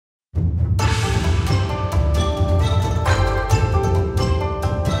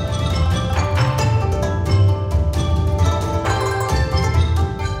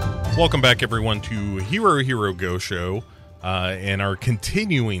Welcome back, everyone, to Hero Go Show and our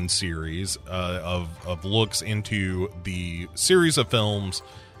continuing series of looks into the series of films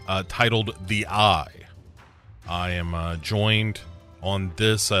titled The Eye. I am joined on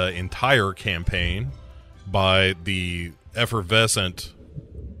this entire campaign by the effervescent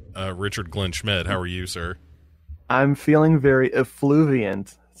Richard Glenn Schmidt. How are you, sir? I'm feeling very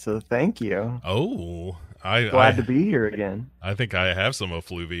effluviant, so thank you. Oh, Glad to be here again. I think I have some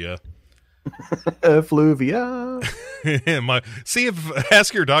effluvia. Effluvia.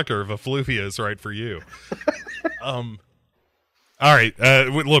 Ask your doctor if effluvia is right for you. All right.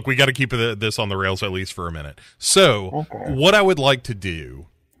 Look, we got to keep this on the rails at least for a minute. So, What I would like to do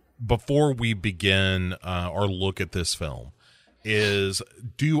before we begin our look at this film is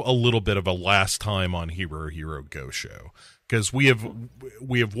do a little bit of a last time on Hero Go Show, because we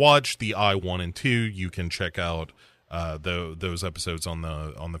have watched the Eye 1 and 2. You can check out those episodes on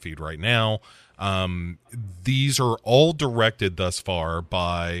the feed right now. These are all directed thus far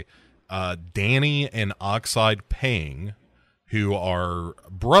by Danny and Oxide Peng, who are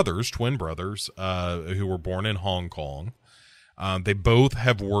twin brothers, who were born in Hong Kong. They both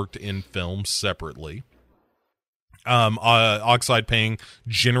have worked in films separately. Oxide Peng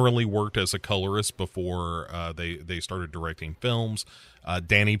generally worked as a colorist before they started directing films.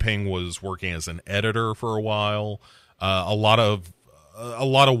 Danny Peng was working as an editor for a while. A lot of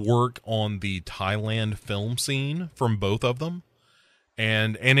work on the Thailand film scene from both of them.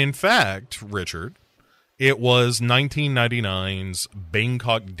 And in fact, Richard, it was 1999's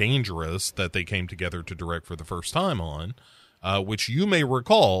Bangkok Dangerous that they came together to direct for the first time on, which you may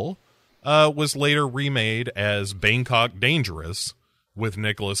recall was later remade as Bangkok Dangerous with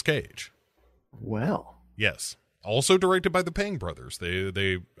Nicolas Cage. Well. Yes. Also directed by the Peng brothers.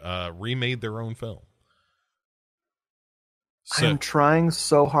 They remade their own film. So, I'm trying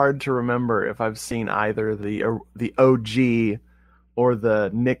so hard to remember if I've seen either the OG or the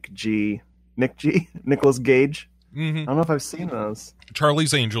Nicolas Gage. Mm-hmm. I don't know if I've seen those.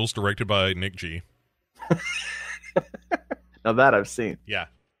 Charlie's Angels, directed by Nick G. Now that I've seen. Yeah.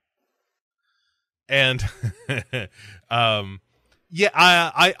 And yeah,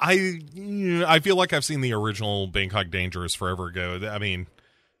 I feel like I've seen the original Bangkok Dangerous forever ago. I mean,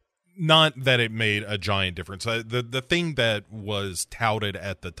 not that it made a giant difference. The thing that was touted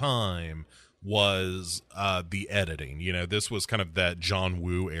at the time was the editing. You know, this was kind of that John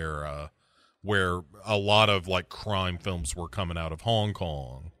Woo era where a lot of like crime films were coming out of Hong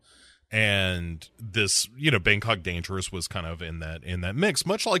Kong. And this, Bangkok Dangerous was kind of in that mix,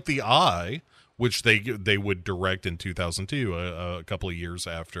 much like The Eye, which they would direct in 2002, a couple of years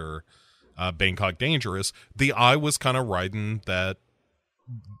after Bangkok Dangerous. The Eye was kind of riding that,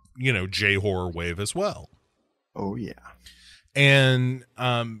 J-horror wave as well. Oh, yeah. And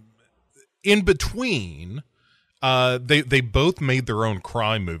in between, they both made their own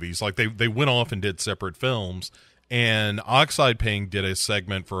crime movies. Like, they went off and did separate films. And Oxide Peng did a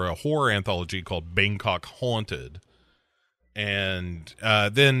segment for a horror anthology called Bangkok Haunted. And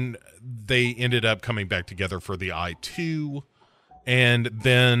then they ended up coming back together for The Eye 2. And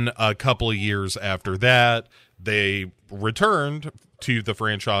then a couple of years after that, they returned to the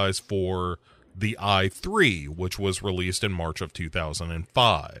franchise for The Eye 3, which was released in March of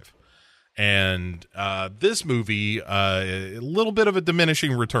 2005. And this movie, a little bit of a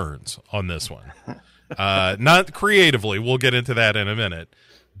diminishing returns on this one. Not creatively, we'll get into that in a minute.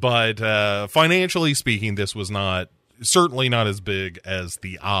 But financially speaking, this was certainly not as big as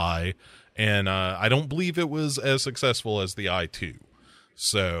The Eye, and I don't believe it was as successful as The Eye 2.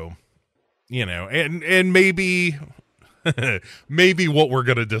 So, and maybe maybe what we're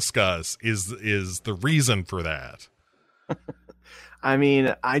going to discuss is the reason for that. I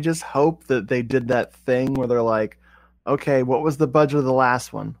mean, I just hope that they did that thing where they're like, okay, what was the budget of the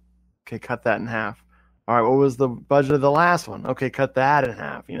last one? Okay, cut that in half. All right, what was the budget of the last one? Okay, cut that in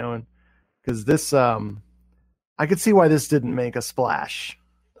half, and because this, I could see why this didn't make a splash,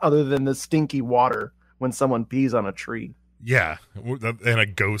 other than the stinky water when someone pees on a tree. Yeah, and a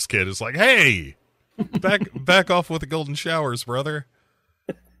ghost kid is like, "Hey, back off with the golden showers, brother."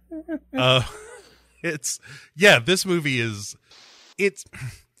 This movie is,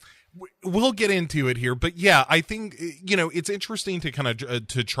 we'll get into it here, but yeah, I think it's interesting to kind of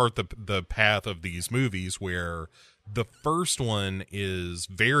to chart the path of these movies, where the first one is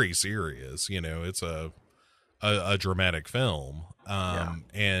very serious. It's a dramatic film,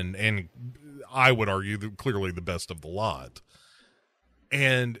 and I would argue clearly the best of the lot.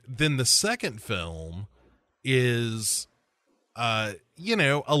 And then the second film is a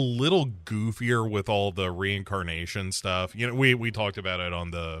little goofier with all the reincarnation stuff. We talked about it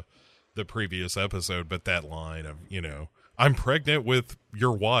on the the previous episode, but that line of, I'm pregnant with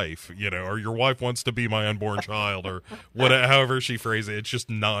your wife, or your wife wants to be my unborn child, or however she phrased it. It's just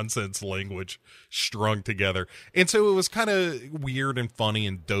nonsense language strung together. And so it was kind of weird and funny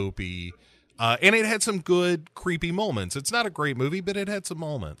and dopey. And it had some good, creepy moments. It's not a great movie, but it had some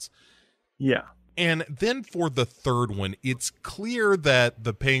moments. Yeah. And then for the third one, it's clear that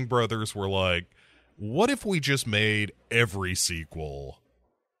the Pang brothers were like, what if we just made every sequel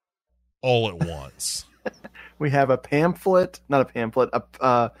all at once? We have not a pamphlet,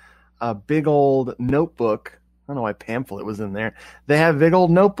 a big old notebook. I don't know why pamphlet was in there. They have a big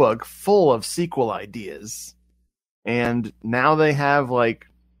old notebook full of sequel ideas. And now they have, like,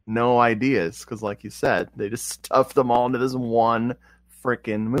 no ideas. Because, like you said, they just stuffed them all into this one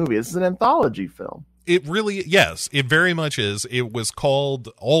freaking movie. This is an anthology film. It really, yes, it very much is. It was called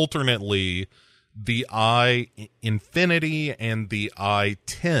alternately the I-Infinity and the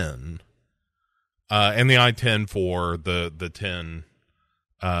I-10. And the I-10 for the 10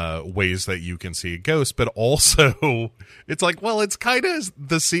 ways that you can see a ghost, but also it's like, well, it's kind of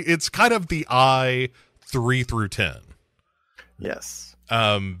the I-3 through 10. Yes.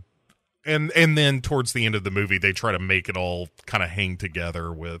 And then towards the end of the movie, they try to make it all kind of hang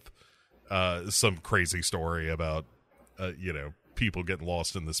together with some crazy story about people getting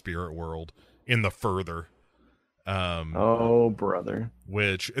lost in the spirit world in the further. Brother.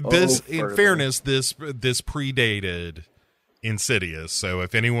 Which in fairness, this predated Insidious. So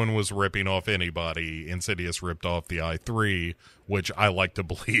if anyone was ripping off anybody, Insidious ripped off the I-3, which I like to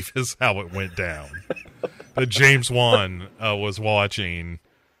believe is how it went down. But James Wan was watching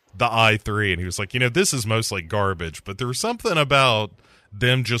the I-3 and he was like, this is mostly garbage, but there's something about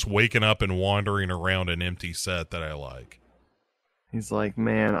them just waking up and wandering around an empty set that I like. He's like,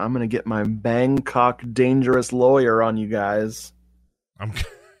 man, I'm going to get my Bangkok dangerous lawyer on you guys.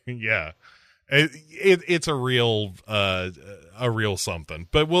 Yeah. It's a real something.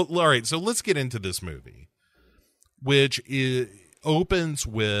 But all right, so let's get into this movie, which opens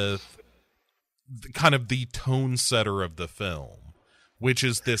with kind of the tone setter of the film, which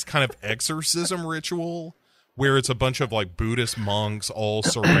is this kind of exorcism ritual where it's a bunch of like Buddhist monks all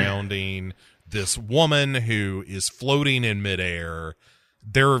surrounding this woman who is floating in midair.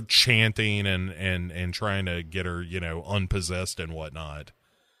 They're chanting and trying to get her, unpossessed and whatnot.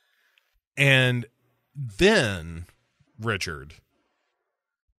 And then, Richard,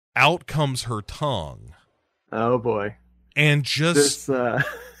 out comes her tongue. Oh boy. And just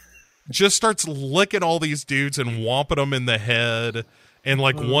starts licking all these dudes and whomping them in the head. And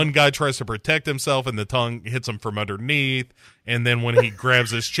like one guy tries to protect himself and the tongue hits him from underneath. And then when he grabs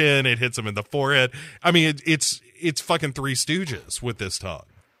his chin, it hits him in the forehead. I mean, it's fucking Three Stooges with this tongue.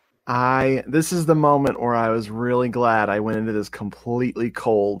 This is the moment where I was really glad I went into this completely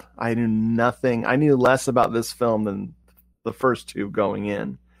cold. I knew nothing. I knew less about this film than the first two going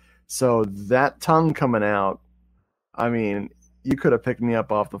in. So that tongue coming out, I mean, you could have picked me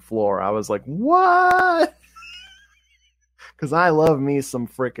up off the floor. I was like, what? Because I love me some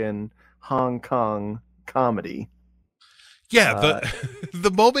freaking Hong Kong comedy. Yeah,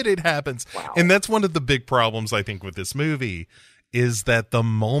 the moment it happens, wow. And that's one of the big problems, I think, with this movie, is that the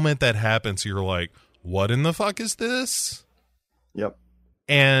moment that happens, you're like, what in the fuck is this? Yep.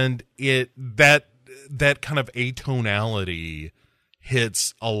 And that kind of atonality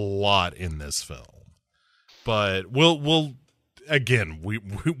hits a lot in this film. But we'll again,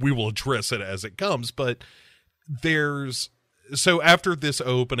 we will address it as it comes, but so after this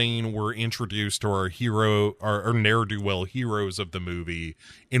opening, we're introduced to our hero, our ne'er-do-well heroes of the movie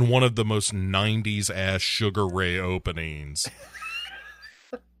in one of the most 90s-ass Sugar Ray openings.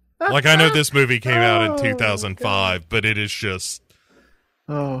 Like, I know this movie came out in 2005, but it is just...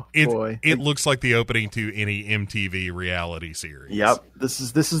 Oh, boy. It looks like the opening to any MTV reality series. Yep. This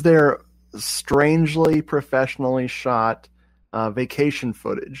is their strangely professionally shot vacation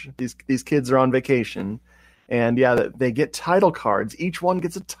footage. These kids are on vacation. And yeah, they get title cards. Each one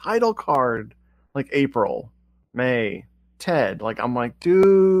gets a title card. Like April, May, Ted. Like, I'm like,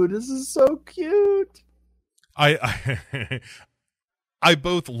 dude, this is so cute. I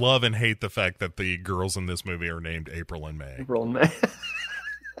both love and hate the fact that the girls in this movie are named April and May. April and May.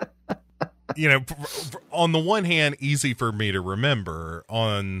 On the one hand, easy for me to remember.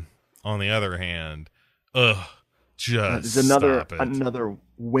 On the other hand, just stop it. Another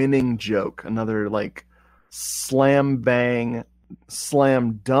winning joke. Another like slam bang,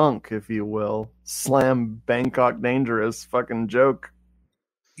 slam dunk, if you will, slam Bangkok dangerous fucking joke.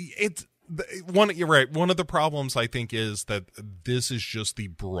 You're right. One of the problems I think is that this is just the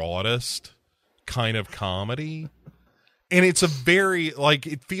broadest kind of comedy, And it's a very, like,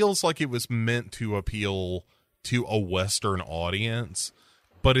 it feels like it was meant to appeal to a Western audience,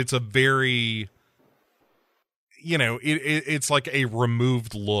 but it's a very, you know, it's like a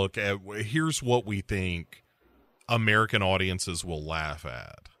removed look at here's what we think American audiences will laugh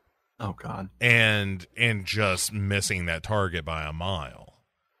at. Oh God. And just missing that target by a mile.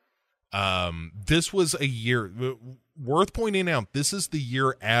 This was a year worth pointing out. This is the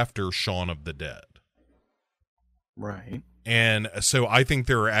year after Shaun of the Dead. Right. And so I think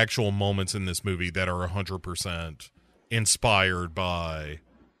there are actual moments in this movie that are 100% inspired by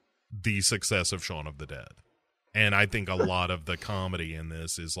the success of Shaun of the Dead. And I think a lot of the comedy in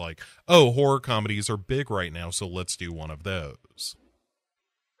this is like, oh, horror comedies are big right now, so let's do one of those.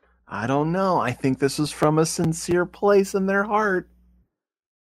 I don't know. I think this is from a sincere place in their heart.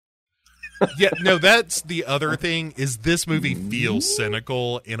 Yeah, no, that's the other thing, is this movie feels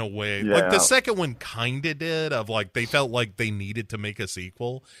cynical in a way. Yeah. Like the second one kind of did, of like they felt like they needed to make a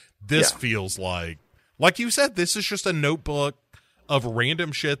sequel. This feels like you said, this is just a notebook of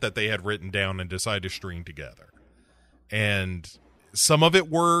random shit that they had written down and decided to string together. And some of it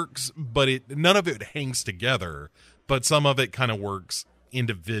works, but none of it hangs together, but some of it kind of works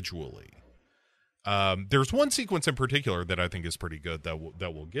individually. There's one sequence in particular that I think is pretty good that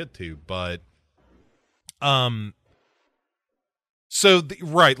we'll get to, but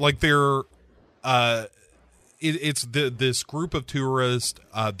it's this group of tourists,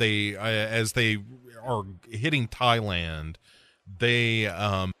 they as they are hitting Thailand, they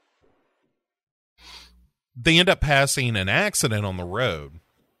end up passing an accident on the road,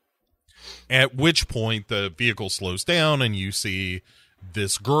 at which point the vehicle slows down and you see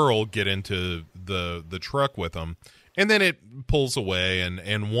this girl get into the truck with them, and then it pulls away,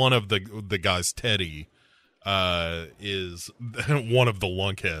 and one of the guys, Teddy, is one of the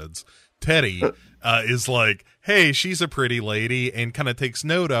lunkheads. Teddy is like, hey, she's a pretty lady, and kind of takes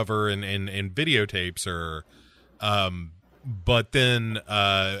note of her and videotapes her. But then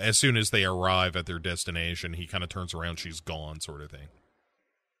as soon as they arrive at their destination, he kind of turns around, she's gone, sort of thing.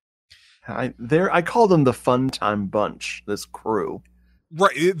 I call them the Fun Time Bunch, this crew.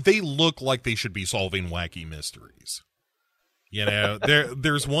 Right, they look like they should be solving wacky mysteries. You know,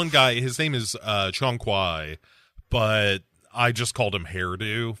 there's one guy, his name is Chong Kwai, but I just called him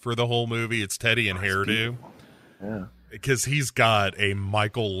Hairdo for the whole movie. It's Teddy and Hairdo. Yeah. Because he's got a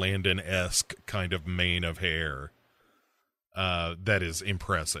Michael Landon-esque kind of mane of hair that is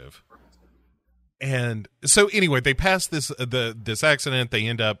impressive. And so anyway, they pass this accident. They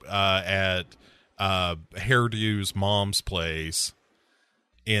end up at Hairdo's mom's place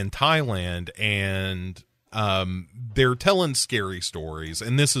in Thailand, and they're telling scary stories,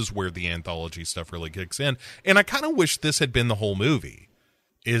 and this is where the anthology stuff really kicks in. And I kind of wish this had been the whole movie,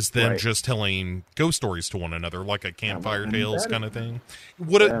 is them just telling ghost stories to one another, like a Campfire Tales kind of thing.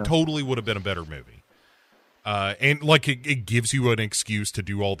 Totally would have been a better movie. And like it gives you an excuse to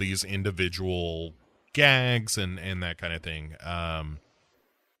do all these individual gags and that kind of thing,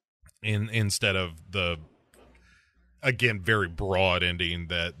 instead of the, again, very broad ending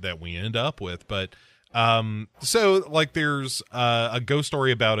that we end up with. But so like there's a ghost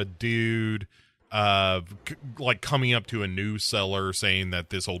story about a dude like coming up to a news seller saying that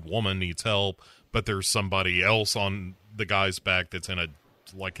this old woman needs help, but there's somebody else on the guy's back that's in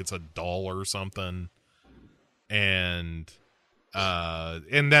it's a doll or something, and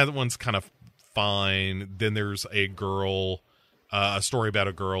that one's kind of fine. Then there's a story about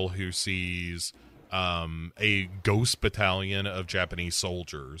a girl who sees a ghost battalion of Japanese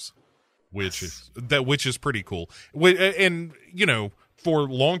soldiers, which is pretty cool. And you know, for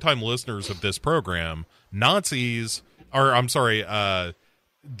longtime listeners of this program, the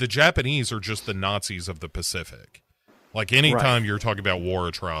Japanese are just the Nazis of the Pacific. Like anytime you're talking about war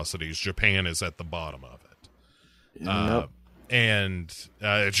atrocities, Japan is at the bottom of it. Yep. And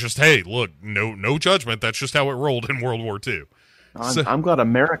it's just, hey, look, no judgment. That's just how it rolled in World War II. I'm glad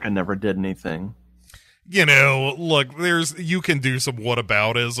America never did anything. You know, look, you can do some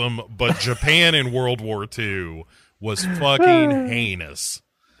whataboutism, but Japan in World War II was fucking heinous.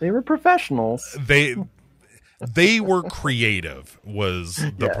 They were professionals. They were creative was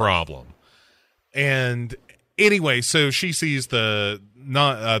the problem. And anyway, so she sees the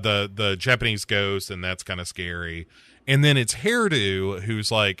Japanese ghost, and that's kind of scary. And then it's Hairdo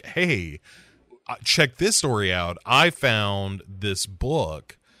who's like, hey, check this story out. I found this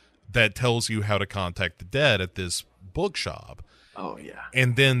book that tells you how to contact the dead at this bookshop. Oh, yeah.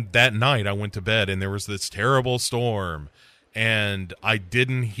 And then that night I went to bed, and there was this terrible storm, and I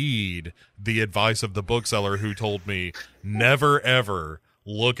didn't heed the advice of the bookseller who told me, never, ever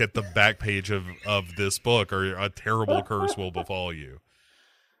look at the back page of this book, or a terrible curse will befall you.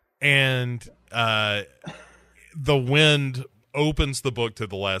 And the wind opens the book to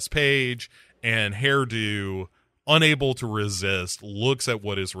the last page, and Hairdo, unable to resist, looks at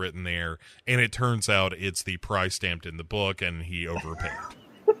what is written there, and it turns out it's the price stamped in the book, and he overpaid.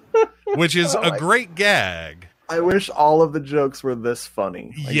 Which is a great gag. I wish all of the jokes were this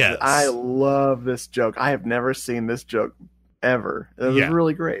funny. Yes. I love this joke. I have never seen this joke ever. It was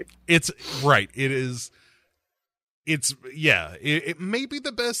really great. It's right. It is. It's it may be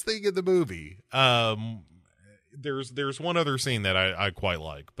the best thing in the movie. There's one other scene that I quite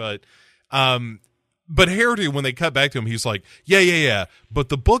like, but Hairdo, when they cut back to him, he's like, yeah, but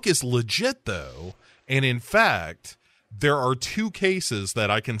the book is legit though, and in fact, there are 2 cases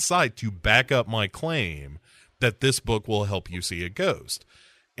that I can cite to back up my claim that this book will help you see a ghost,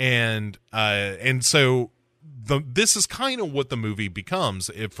 and so this is kind of what the movie becomes,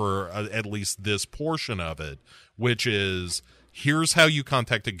 if for at least this portion of it, which is, here's how you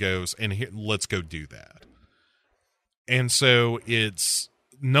contact a ghost, and let's go do that. And so it's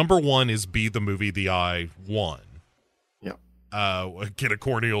number 1 is be the movie The Eye 1. Yep. Get a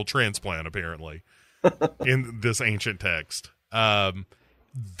corneal transplant, apparently, in this ancient text.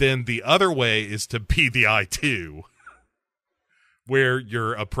 Then the other way is to be The Eye 2, where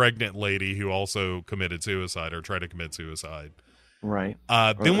you're a pregnant lady who also committed suicide or tried to commit suicide. Right.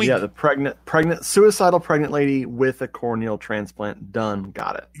 Then the suicidal pregnant lady with a corneal transplant. Done.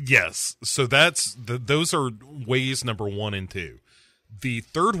 Got it. Yes. So that's those are ways number 1 and 2. The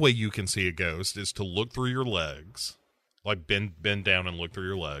third way you can see a ghost is to look through your legs, like bend down and look through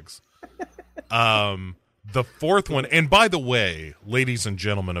your legs. The fourth one, and by the way, ladies and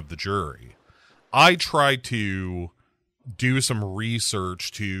gentlemen of the jury, I tried to do some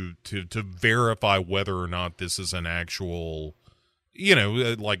research to verify whether or not this is an actual,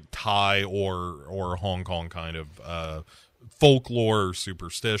 like Thai or Hong Kong kind of folklore or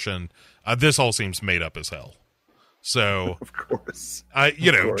superstition. This all seems made up as hell. So of course, I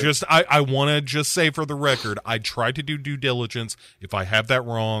want to just say for the record, I tried to do due diligence. If I have that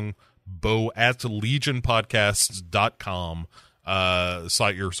wrong, Bo at legionpodcasts.com,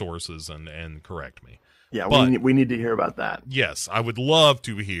 cite your sources and correct me. Yeah, but we need to hear about that. Yes, I would love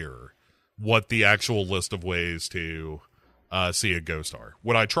to hear what the actual list of ways to see a ghost are.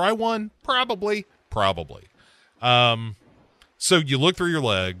 Would I try one? Probably. So you look through your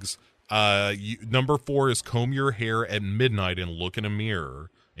legs. Number 4 is comb your hair at midnight and look in a mirror,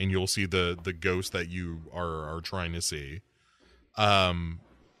 and you'll see the ghost that you are trying to see.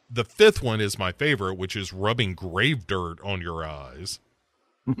 The 5th one is my favorite, which is rubbing grave dirt on your eyes.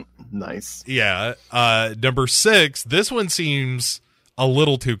 Nice. Yeah. Number 6, this one seems a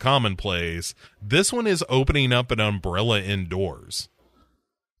little too commonplace. This one is opening up an umbrella indoors.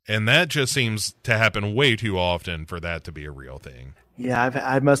 And that just seems to happen way too often for that to be a real thing. Yeah,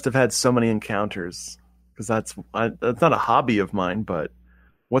 I must have had so many encounters, because that's not a hobby of mine, but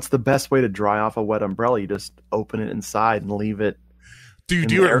what's the best way to dry off a wet umbrella? You just open it inside and leave it. Do you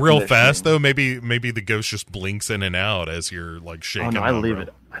do it real fast though? Maybe the ghost just blinks in and out as you're like shaking. Oh no, I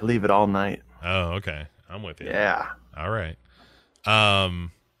leave it all night. Oh, okay. I'm with you. Yeah. All right.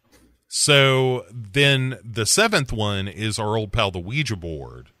 So then the 7th one is our old pal, the Ouija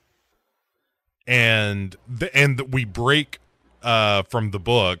board. And we break from the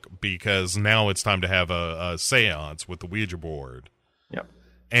book because now it's time to have a seance with the Ouija board. Yep.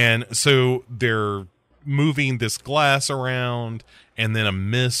 And so they're moving this glass around, and then a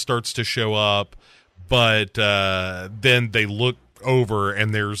mist starts to show up, but then they look over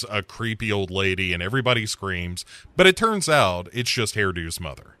and there's a creepy old lady and everybody screams, but it turns out it's just Hairdo's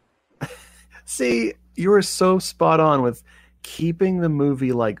mother. See, you were so spot on with keeping the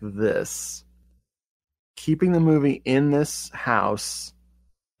movie like this. Keeping the movie in this house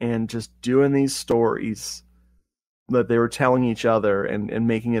and just doing these stories that they were telling each other and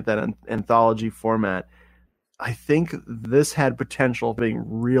making it that anthology format. I think this had potential of being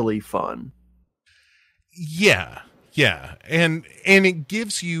really fun. Yeah. And it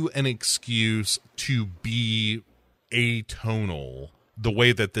gives you an excuse to be atonal the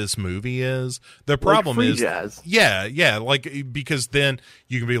way that this movie is. The problem like free is jazz. Yeah, like, because then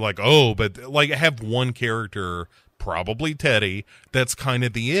you can be like, oh, but like have one character, probably Teddy, that's kind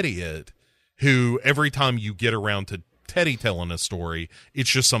of the idiot who every time you get around to Teddy telling a story, it's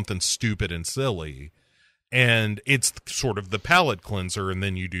just something stupid and silly. And it's sort of the palate cleanser, and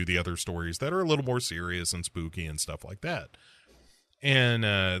then you do the other stories that are a little more serious and spooky and stuff like that. And,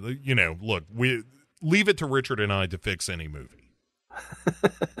 look, we leave it to Richard and I to fix any movie.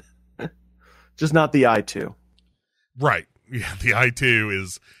 Just not the Eye 2. Right. Yeah, the Eye 2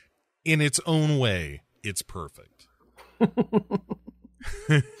 is, in its own way, it's perfect.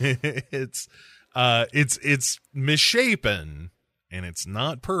 It's misshapen and it's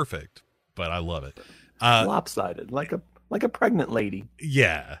not perfect, but I love it. Lopsided, like a pregnant lady.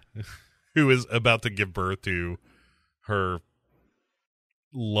 Yeah, who is about to give birth to her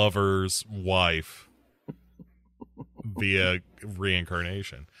lover's wife via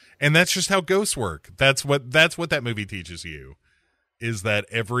reincarnation. And that's just how ghosts work. That's what that movie teaches you, is that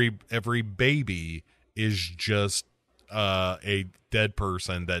every baby is just a dead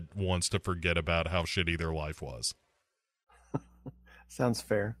person that wants to forget about how shitty their life was. Sounds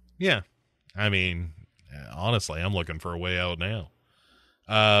fair. Yeah. I mean, honestly, I'm looking for a way out now.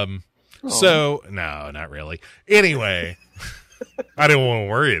 So no, not really. Anyway, I didn't want to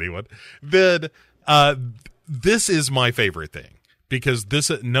worry anyone. Then this is my favorite thing, because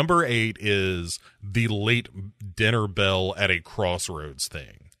this number 8 is the late dinner bell at a crossroads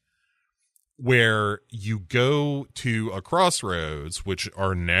thing, where you go to a crossroads, which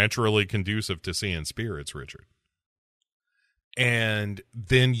are naturally conducive to seeing spirits, Richard. And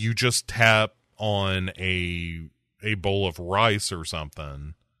then you just tap on a bowl of rice or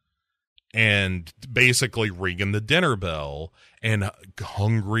something and basically ringing the dinner bell, and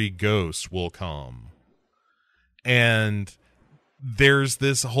hungry ghosts will come. And there's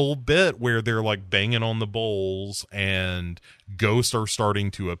this whole bit where they're like banging on the bowls and ghosts are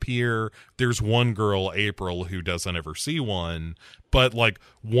starting to appear. There's one girl, April, who doesn't ever see one, but like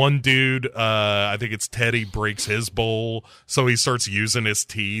one dude, I think it's Teddy, breaks his bowl, so he starts using his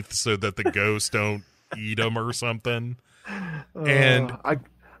teeth so that the ghosts don't eat him or something. And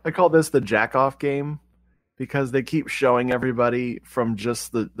I call this the jack off game, because they keep showing everybody from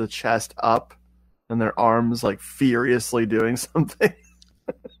just the chest up, and their arms like furiously doing something.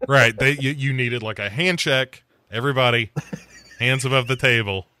 Right. You needed like a hand check. Everybody, hands above the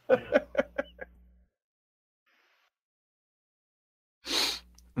table.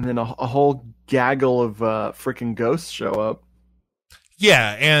 And then a whole gaggle of freaking ghosts show up.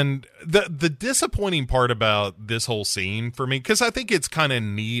 Yeah, and the disappointing part about this whole scene for me, because I think it's kind of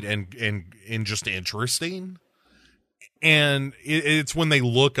neat and just interesting, and it's when they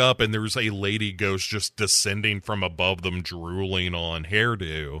look up and there's a lady ghost just descending from above them, drooling on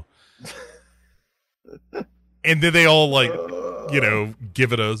hairdo. And then they all like,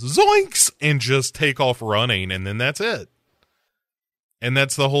 give it a zoinks and just take off running, and then that's it. And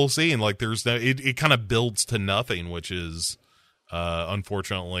that's the whole scene. Like there's no, it kind of builds to nothing, which is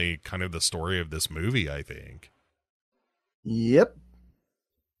unfortunately kind of the story of this movie, I think. Yep.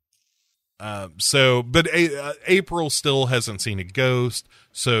 But April still hasn't seen a ghost,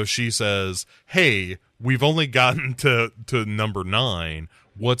 so she says, "Hey, we've only gotten to number 9.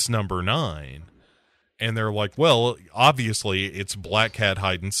 What's number 9?" And they're like, "Well, obviously it's Black Cat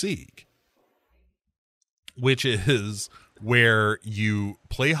Hide and Seek," which is where you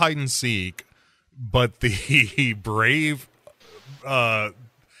play hide and seek, but the brave,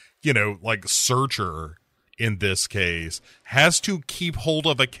 like searcher in this case has to keep hold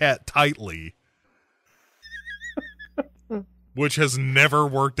of a cat tightly, which has never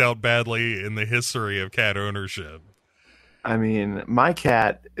worked out badly in the history of cat ownership. I mean, my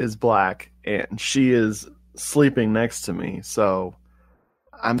cat is black and she is sleeping next to me, so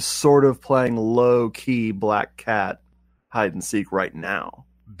I'm sort of playing low key black cat hide and seek right now.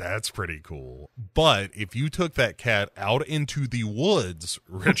 That's pretty cool. But if you took that cat out into the woods,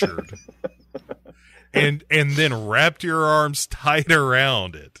 Richard, and then wrapped your arms tight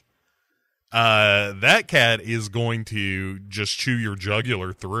around it, that cat is going to just chew your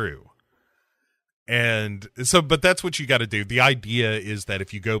jugular through. And so, but that's what you got to do. The idea is that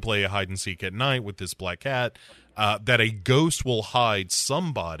if you go play a hide and seek at night with this black cat, that a ghost will hide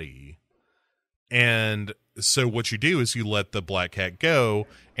somebody. And so what you do is you let the black cat go,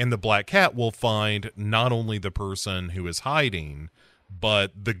 and the black cat will find not only the person who is hiding,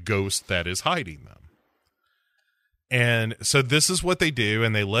 but the ghost that is hiding them. And so this is what they do,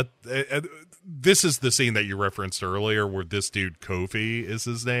 and they let... this is the scene that you referenced earlier, where this dude, Kofi is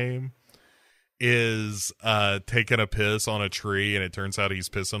his name, is taking a piss on a tree, and it turns out he's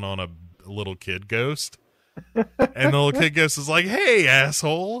pissing on a little kid ghost. And the little kid ghost is like, "Hey,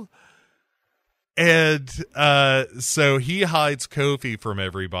 asshole." And so he hides Kofi from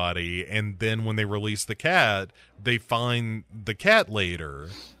everybody, and then when they release the cat, they find the cat later,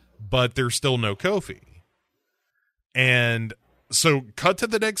 but there's still no Kofi. And so cut to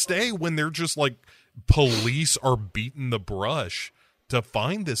the next day when they're just like, police are beating the brush to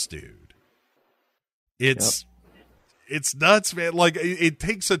find this dude. It's nuts, man. Like it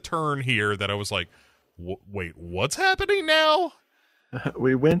takes a turn here that I was like, wait, what's happening now?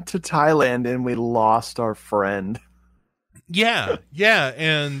 We went to Thailand and we lost our friend. Yeah,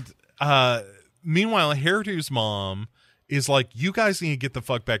 and meanwhile, Hairdo's mom is like, you guys need to get the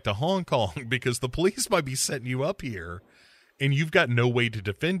fuck back to Hong Kong because the police might be setting you up here, and you've got no way to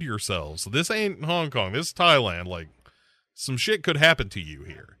defend yourselves. This ain't Hong Kong, this is Thailand. Like, some shit could happen to you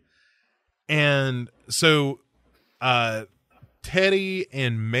here. And so Teddy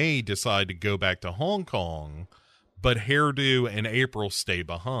and May decide to go back to Hong Kong, but Hairdo and April stay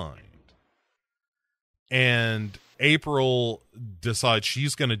behind. And April decides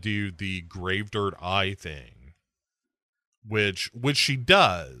she's going to do the grave dirt eye thing, which she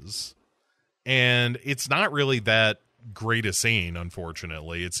does. And it's not really that great a scene,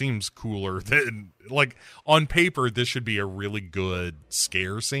 unfortunately. It seems cooler than, like, on paper, this should be a really good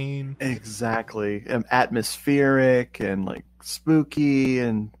scare scene. Exactly. Atmospheric and, like, spooky,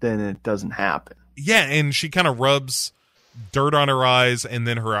 and then it doesn't happen. Yeah, and she kind of rubs dirt on her eyes, and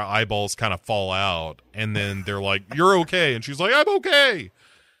then her eyeballs kind of fall out, and then they're like, you're okay, and she's like, I'm okay.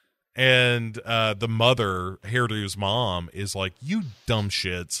 And the mother, Hairdo's mom, is like, you dumb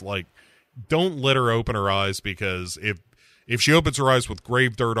shits, like, don't let her open her eyes, because if she opens her eyes with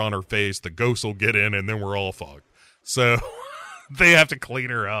grave dirt on her face, the ghost will get in and then we're all fucked. So they have to clean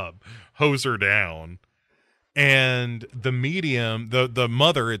her up, hose her down. And the medium, the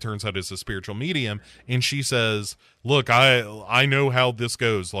mother, it turns out, is a spiritual medium, and she says, look, I know how this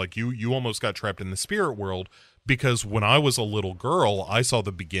goes. Like, you almost got trapped in the spirit world, because when I was a little girl, I saw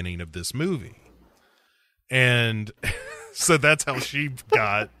the beginning of this movie. And so that's how she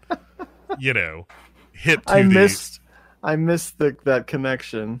got, hip to I missed that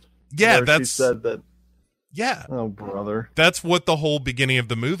connection. Yeah, she said that. Yeah. Oh, brother. That's what the whole beginning of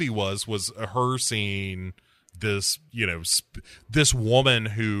the movie was her seeing this, this woman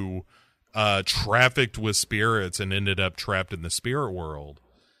who trafficked with spirits and ended up trapped in the spirit world.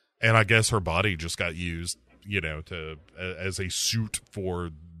 And I guess her body just got used, as a suit for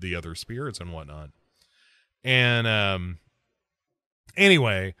the other spirits and whatnot. And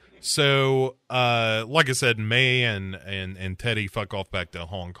anyway, so like I said, May and Teddy fuck off back to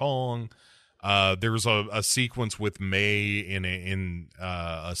Hong Kong. There's a sequence with May in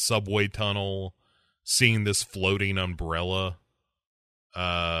a subway tunnel, seeing this floating umbrella,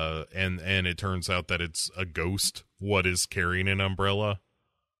 and it turns out that it's a ghost what is carrying an umbrella.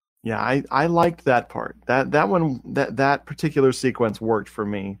 Yeah, I liked that part. That one, that particular sequence worked for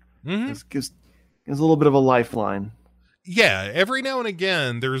me. Mm-hmm. It's a little bit of a lifeline. Yeah, every now and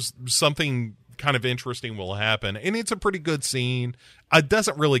again, there's something kind of interesting will happen, and it's a pretty good scene. It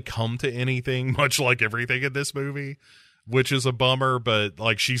doesn't really come to anything, much like everything in this movie, which is a bummer, but,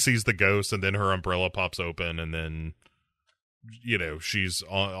 like, she sees the ghost, and then her umbrella pops open, and then, she's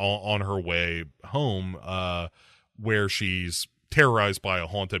on her way home, where she's terrorized by a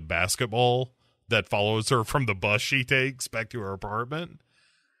haunted basketball that follows her from the bus she takes back to her apartment.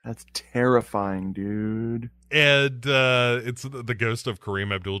 That's terrifying, dude. And it's the ghost of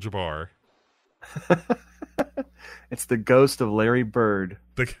Kareem Abdul-Jabbar. It's the ghost of Larry Bird.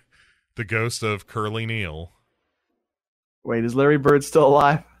 The ghost of Curly Neal. Wait, is Larry Bird still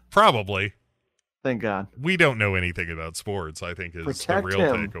alive? Probably. Thank God. We don't know anything about sports, I think, is Protect the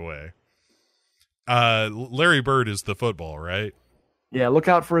real him. takeaway. Larry Bird is the football, right? Yeah, look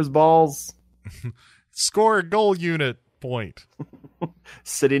out for his balls. Score a goal unit point.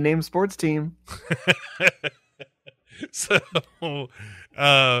 City name sports team. So,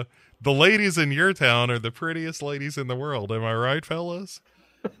 the ladies in your town are the prettiest ladies in the world. Am I right, fellas?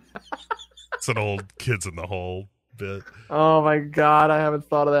 It's an old Kids in the Hole bit. Oh my God, I haven't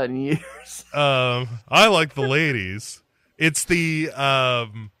thought of that in years. I like the ladies. It's the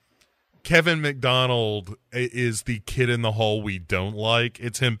Kevin McDonald is the kid in the hall we don't like.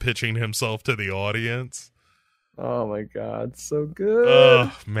 It's him pitching himself to the audience. Oh my God, so good.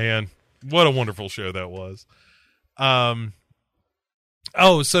 Oh man, what a wonderful show that was. So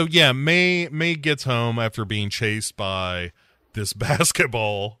yeah, May gets home after being chased by this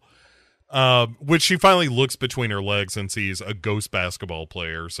basketball, which she finally looks between her legs and sees a ghost basketball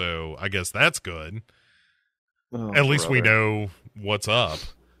player. So I guess that's good. Oh, At least we know what's up.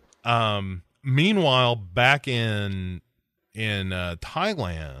 Meanwhile, back in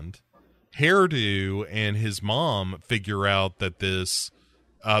Thailand, Hairdo and his mom figure out that this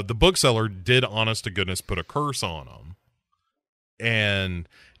the bookseller did, honest to goodness, put a curse on him. And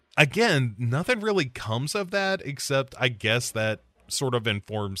again, nothing really comes of that, except I guess that sort of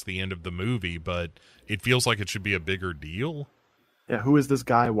informs the end of the movie, but it feels like it should be a bigger deal. Yeah, who is this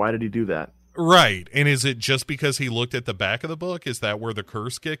guy? Why did he do that? Right. And is it just because he looked at the back of the book? Is that where the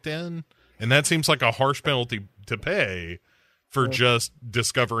curse kicked in? And that seems like a harsh penalty to pay for just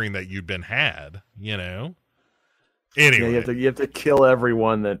discovering that you've been had, you know? Anyway. Yeah, you have to kill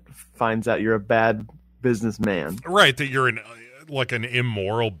everyone that finds out you're a bad businessman. Right, that you're an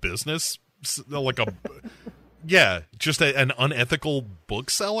immoral business, like a... Yeah, just an unethical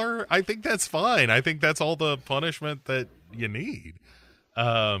bookseller. I think that's fine. I think that's all the punishment that you need.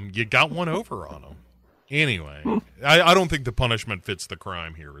 You got one over on them. Anyway, I don't think the punishment fits the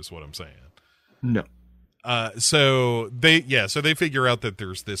crime here, is what I'm saying. No. So they figure out that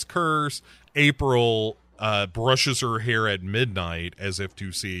there's this curse. April brushes her hair at midnight as if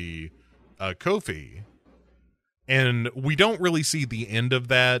to see Kofi. And we don't really see the end of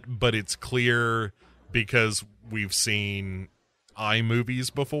that, but it's clear because we've seen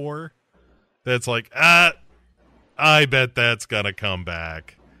iMovies before. That's like, I bet that's gonna come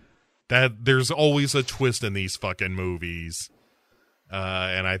back. That there's always a twist in these fucking movies.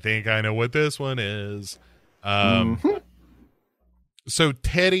 And I think I know what this one is. So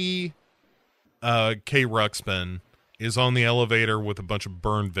Teddy K. Ruxpin is on the elevator with a bunch of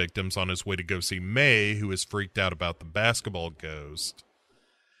burn victims on his way to go see May, who is freaked out about the basketball ghost.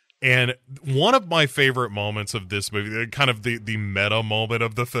 And one of my favorite moments of this movie, kind of the meta moment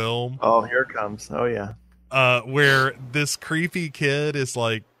of the film. Oh, here it comes. Oh, yeah. Where this creepy kid is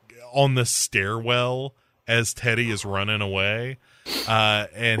like on the stairwell as Teddy is running away.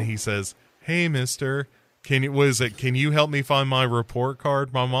 And he says, "Hey, mister, can you help me find my report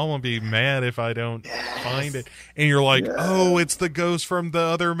card? My mom will be mad if I don't find it." And you're like, "Oh, it's the ghost from the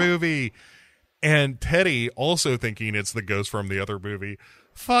other movie." And Teddy, also thinking it's the ghost from the other movie,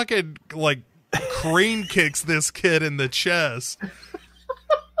 fucking like crane kicks this kid in the chest,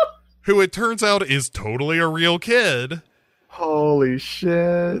 who it turns out is totally a real kid. Holy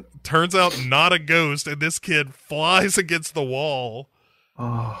shit. Turns out not a ghost, and this kid flies against the wall.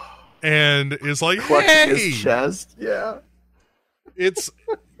 Oh. And is like, clutching "Hey!" his chest. Yeah. It's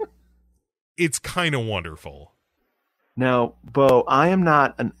kind of wonderful. Now, Bo, I am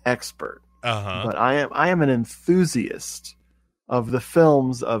not an expert, Uh-huh. but I am an enthusiast of the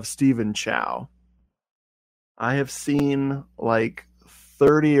films of Stephen Chow. I have seen like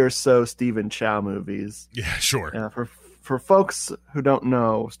 30 or so Stephen Chow movies. Yeah, sure. For folks who don't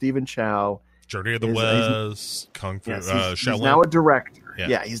know, Stephen Chow, Journey of the West, Kung Fu, he's now a director.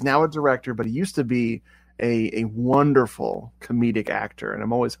 Yeah, he's now a director, but he used to be a wonderful comedic actor, and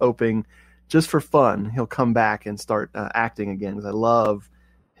I'm always hoping, just for fun, he'll come back and start acting again, because I love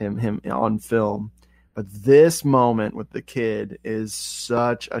him on film. But this moment with the kid is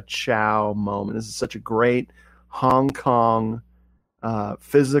such a Chow moment. This is such a great Hong Kong,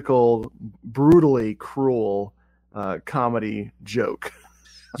 physical, brutally cruel comedy joke.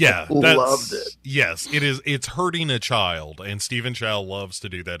 Yeah, loved it. Yes, it is. It's hurting a child, and Stephen Chow loves to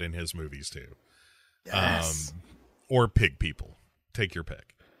do that in his movies too. Yes. Or pig people, take your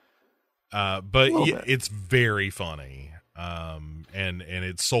pick. But it's very funny, and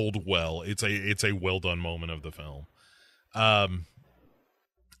it's sold well. It's a well done moment of the film.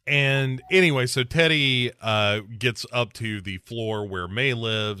 And anyway, so Teddy gets up to the floor where May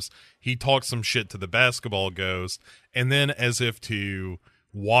lives. He talks some shit to the basketball ghost, and then, as if to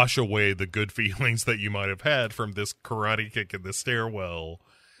wash away the good feelings that you might have had from this karate kick in the stairwell,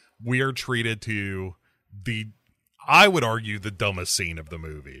 we are treated to I would argue, the dumbest scene of the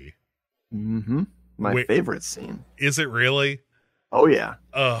movie. Mm-hmm. My favorite scene. Is it really? Oh, yeah.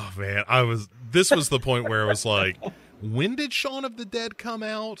 Oh, man. This was the point where I was like, when did Shaun of the Dead come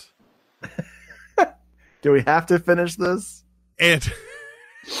out? Do we have to finish this? And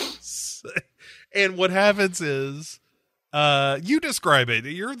what happens is, you describe it.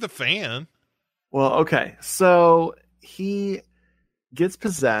 You're the fan. Well, okay. So he gets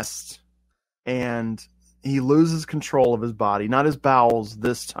possessed and he loses control of his body, not his bowels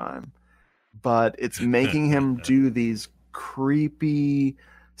this time, but it's making him do these creepy,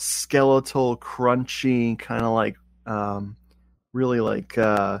 skeletal, crunchy, kind of like, really like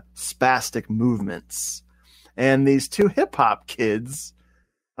spastic movements. And these two hip hop kids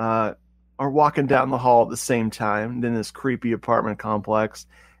are walking down the hall at the same time in this creepy apartment complex,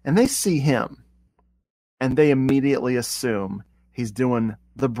 and they see him, and they immediately assume he's doing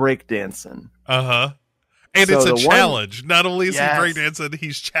the breakdancing. Uh-huh. And so it's a challenge. Not only is he breakdancing,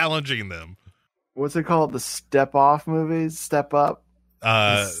 he's challenging them. What's it called? The Step Off movies? Step Up?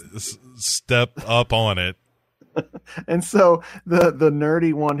 Step up on it. And so the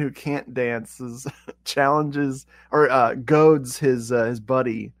nerdy one who can't dance challenges or goads his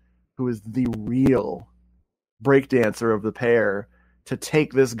buddy, who is the real breakdancer of the pair, to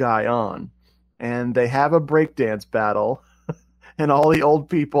take this guy on. And they have a breakdance battle, and all the old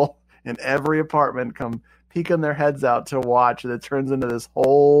people in every apartment come peeking their heads out to watch, and it turns into this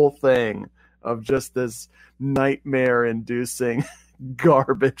whole thing of just this nightmare-inducing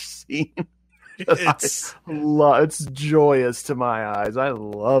garbage scene. It's joyous to my eyes. I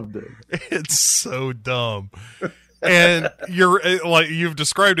loved it. It's so dumb. And you've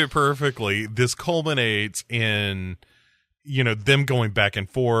described it perfectly. This culminates in, them going back and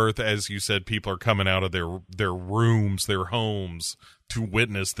forth. As you said, people are coming out of their rooms, their homes to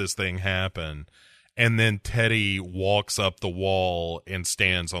witness this thing happen. And then Teddy walks up the wall and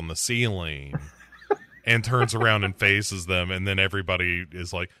stands on the ceiling and turns around and faces them. And then everybody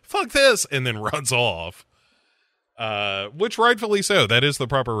is like, fuck this, and then runs off. Which rightfully so. That is the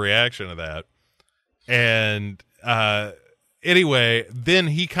proper reaction to that. And anyway, then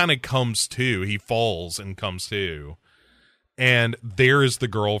he kind of comes to. He falls and comes to. And there is the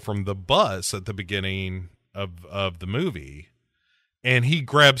girl from the bus at the beginning of the movie. And he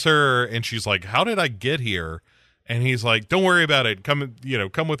grabs her, and she's like, how did I get here? And he's like, don't worry about it. Come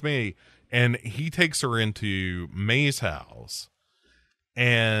with me. And he takes her into May's house.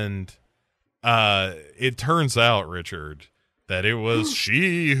 And it turns out, Richard, that it was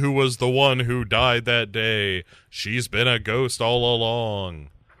she who was the one who died that day. She's been a ghost all along.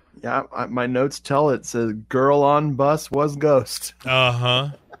 Yeah, my notes tell it says girl on bus was ghost. Uh-huh.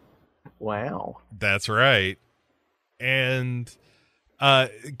 Wow. That's right. And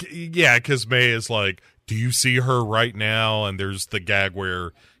yeah, because May is like, do you see her right now? And there's the gag where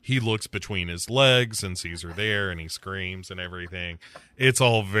he looks between his legs and sees her there, and he screams and everything. It's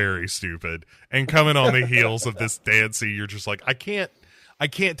all very stupid. And coming on the heels of this dance scene, you're just like, I can't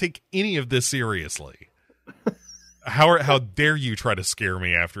take any of this seriously. How dare you try to scare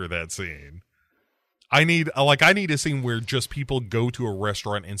me after that scene? I need a scene where just people go to a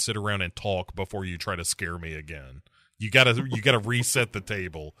restaurant and sit around and talk before you try to scare me again. You gotta reset the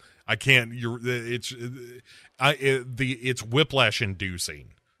table. I can't. It's whiplash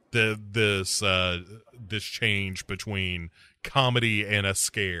inducing. This change between comedy and a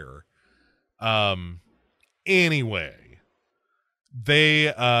scare. Anyway,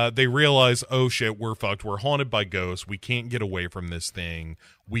 they realize, oh shit, we're fucked. We're haunted by ghosts. We can't get away from this thing.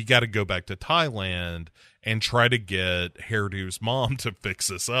 We got to go back to Thailand and try to get Hairdo's mom to fix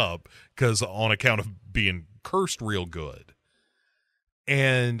this up, because on account of being cursed real good.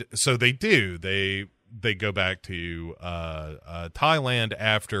 And so they do. They go back to Thailand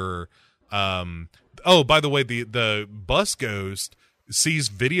after. Oh, by the way, the bus ghost sees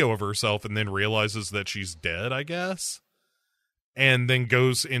video of herself and then realizes that she's dead, I guess, and then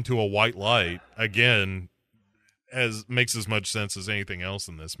goes into a white light again. Makes as much sense as anything else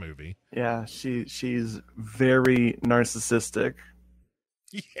in this movie. Yeah, she's very narcissistic.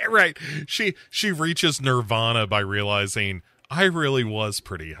 Yeah, right. She reaches nirvana by realizing, I really was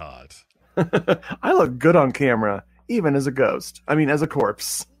pretty hot. I look good on camera, even as a ghost. I mean, as a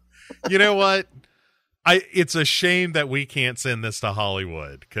corpse. You know what? It's a shame that we can't send this to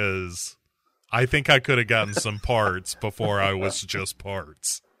Hollywood, because I think I could have gotten some parts before I was just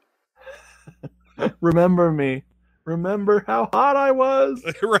parts. Remember me. Remember how hot I was.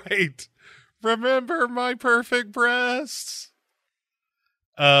 Right. Remember my perfect breasts.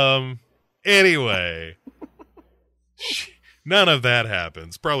 Anyway. None of that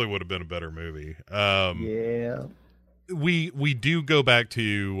happens. Probably would have been a better movie. Yeah. We do go back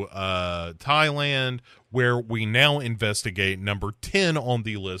to Thailand, where we now investigate number 10 on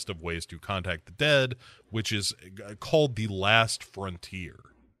the list of ways to contact the dead, which is called The Last Frontier.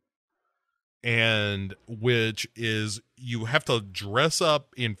 And which is, you have to dress up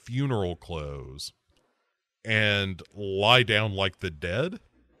in funeral clothes and lie down like the dead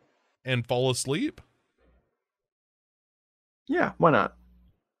and fall asleep. Yeah, why not?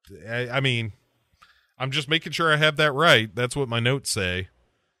 I mean, I'm just making sure I have that right. That's what my notes say.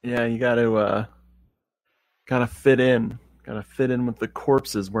 Yeah, you gotta fit in. Gotta fit in with the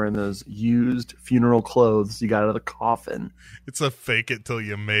corpses wearing those used funeral clothes you got out of the coffin. It's a fake it till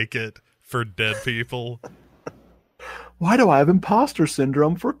you make it for dead people. Why do I have imposter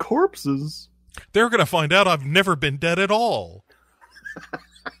syndrome for corpses? They're gonna find out I've never been dead at all.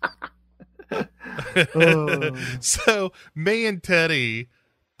 Oh. So May and Teddy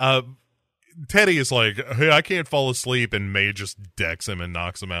is like, hey, I can't fall asleep, and May just decks him and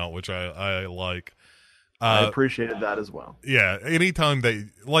knocks him out, which I like. I appreciated that as well. Yeah, anytime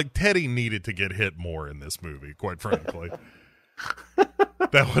Teddy needed to get hit more in this movie, quite frankly.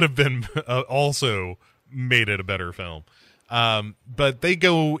 That would have been also made it a better film. But they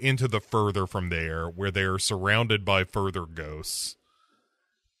go into the further from there, where they're surrounded by further ghosts.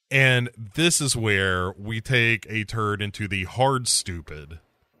 And this is where we take a turn into the hard stupid.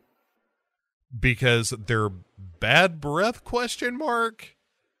 because their bad breath question mark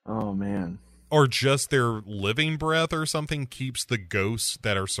Oh man. or just their living breath or something keeps the ghosts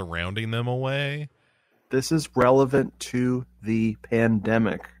that are surrounding them away. This is relevant to the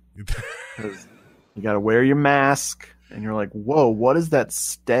pandemic. Because you got to wear your mask, and you're like, whoa, what is that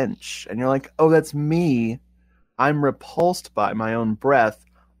stench? And you're like, oh, that's me. I'm repulsed by my own breath.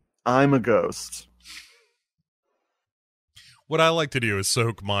 I'm a ghost. What I like to do is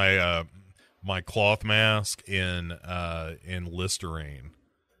soak my my cloth mask in Listerine,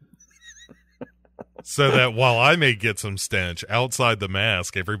 so that while I may get some stench outside the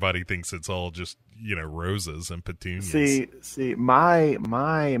mask, everybody thinks it's all just, you know, roses and petunias. See, my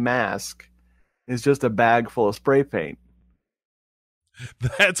mask is just a bag full of spray paint.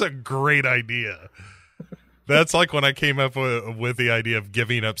 That's a great idea. That's like when I came up with the idea of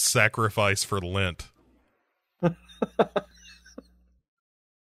giving up sacrifice for Lent.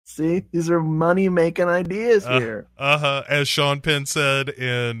 See, these are money making ideas here. As Sean Penn said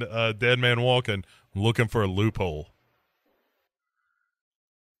in Dead Man Walking, looking for a loophole.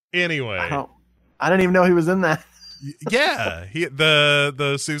 Anyway, I didn't even know he was in that. yeah,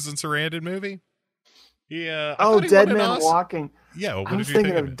 the Susan Sarandon movie. Yeah. Dead Man Walking. Yeah, I was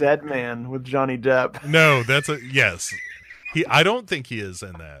thinking of Dead Man with Johnny Depp. No, yes. I don't think he is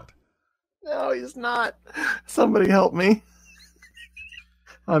in that. No, he's not. Somebody help me.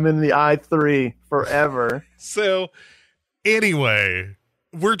 I'm in the I3 forever. So, anyway,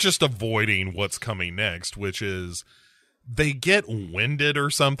 we're just avoiding what's coming next, which is they get winded or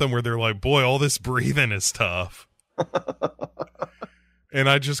something where they're like, boy, all this breathing is tough. And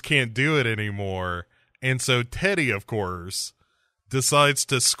I just can't do it anymore. And so Teddy, of course, decides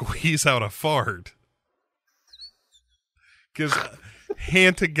to squeeze out a fart. Because,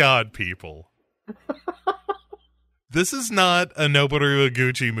 hand to God, people, this is not a Noboru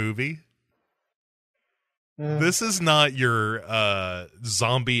Iguchi movie. This is not your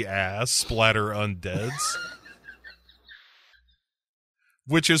zombie ass splatter undeads.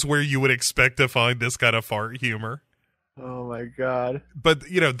 Which is where you would expect to find this kind of fart humor. Oh my God. But,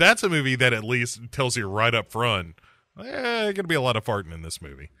 you know, that's a movie that at least tells you right up front, there's going to be a lot of farting in this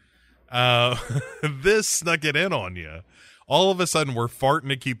movie. This snuck it in on you. All of a sudden, we're farting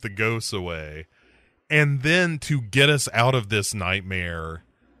to keep the ghosts away. And then to get us out of this nightmare,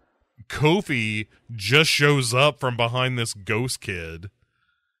 Kofi just shows up from behind this ghost kid.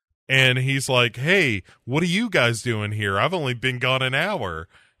 And he's like, hey, what are you guys doing here? I've only been gone an hour.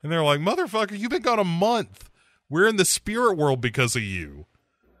 And they're like, motherfucker, you've been gone a month. We're in the spirit world because of you.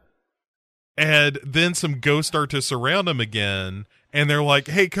 And then some ghosts start to surround him again. And they're like,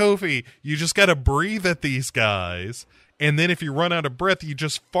 hey, Kofi, you just got to breathe at these guys. And then if you run out of breath, you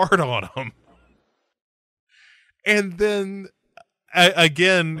just fart on them. And then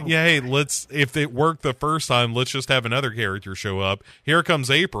again, yeah, hey, if it worked the first time, let's just have another character show up. Here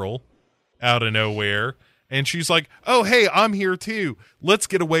comes April out of nowhere. And she's like, oh, hey, I'm here too. Let's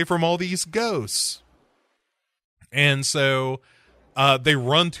get away from all these ghosts. And so they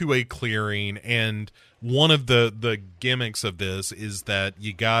run to a clearing, and one of the gimmicks of this is that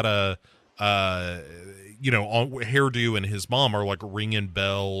you gotta, Hairdo and his mom are like ringing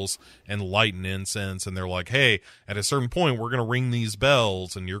bells and lighting incense, and they're like, hey, at a certain point, we're going to ring these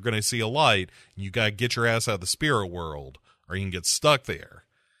bells, and you're going to see a light, and you got to get your ass out of the spirit world, or you can get stuck there.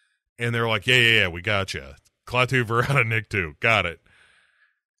 And they're like, yeah, we got you. Klaatu Verana Niktu, got it.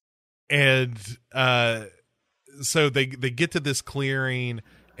 And so they get to this clearing,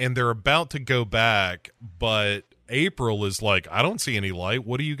 and they're about to go back, but April is like, I don't see any light.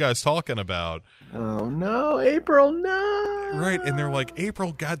 What are you guys talking about? Oh, no, April, no. Right, and they're like,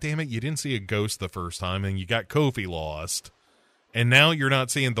 April, goddammit, you didn't see a ghost the first time, and you got Kofi lost. And now you're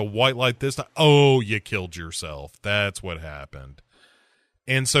not seeing the white light this time. Oh, you killed yourself. That's what happened.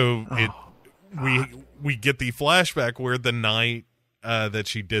 And so we get the flashback where the night that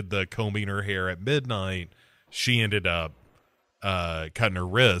she did the combing her hair at midnight, she ended up cutting her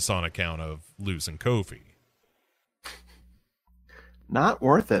wrists on account of losing Kofi. Not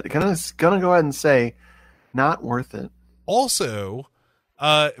worth it. Gonna go ahead and say, not worth it. Also,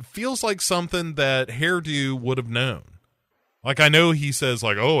 feels like something that Hairdo would have known. Like, I know he says,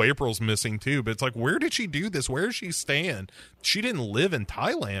 like, oh, April's missing too, but it's like, where did she do this? Where does she stand? She didn't live in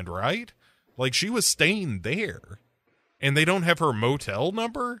Thailand, right? Like, she was staying there. And they don't have her motel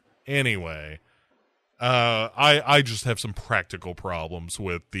number? Anyway, I just have some practical problems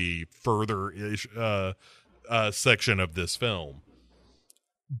with the further section of this film.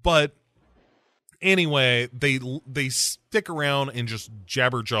 But anyway, they stick around and just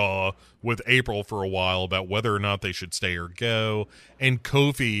jabberjaw with April for a while about whether or not they should stay or go. And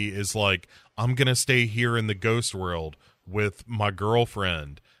Kofi is like, I'm going to stay here in the ghost world with my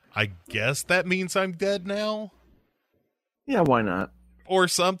girlfriend. I guess that means I'm dead now? Yeah, why not? Or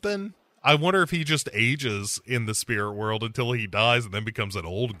something. I wonder if he just ages in the spirit world until he dies and then becomes an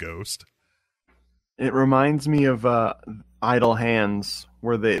old ghost. It reminds me of Idle Hands,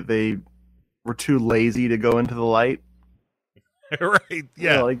 where they were too lazy to go into the light. Right,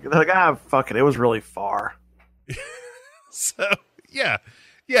 yeah. They're like, fuck it, it was really far. So, yeah,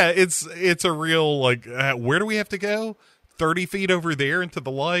 it's a real, like, where do we have to go? 30 feet over there into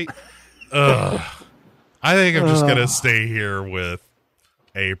the light? Ugh. I think I'm just gonna stay here with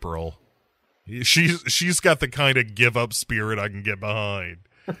April. She's got the kind of give up spirit I can get behind.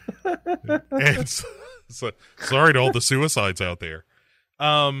 And so, sorry to all the suicides out there.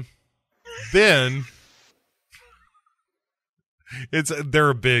 Then they're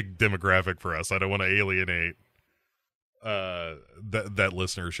a big demographic for us. I don't want to alienate that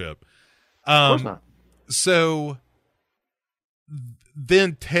listenership. Of course not. So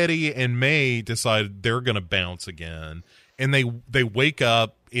then Teddy and May decide they're going to bounce again, and they wake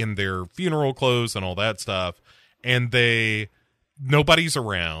up in their funeral clothes and all that stuff, and nobody's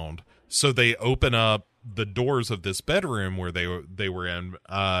around, so they open up the doors of this bedroom where they were in,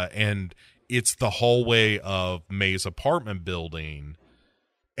 and it's the hallway of May's apartment building,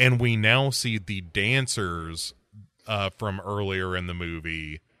 and we now see the dancers from earlier in the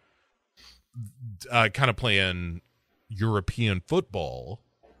movie kind of playing European football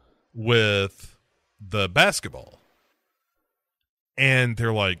with the basketball. And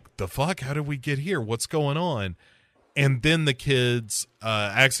they're like, the fuck? How did we get here? What's going on? And then the kids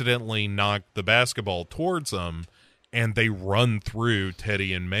accidentally knock the basketball towards them, and they run through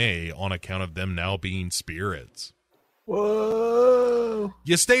Teddy and May on account of them now being spirits. Whoa.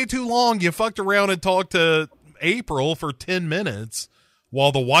 You stayed too long. You fucked around and talked to April for 10 minutes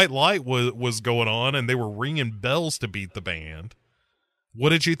while the white light was going on and they were ringing bells to beat the band. What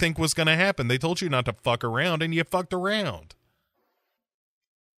did you think was going to happen? They told you not to fuck around, and you fucked around.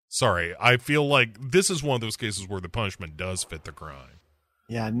 Sorry, I feel like this is one of those cases where the punishment does fit the crime.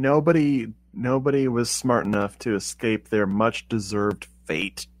 Yeah, nobody was smart enough to escape their much-deserved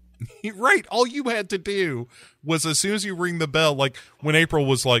fate. Right, all you had to do was, as soon as you ring the bell, like when April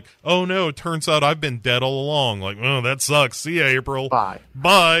was like, oh no, it turns out I've been dead all along. Like, oh, that sucks. See ya, April.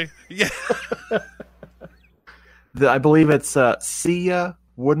 Bye. Yeah. I believe it's see ya,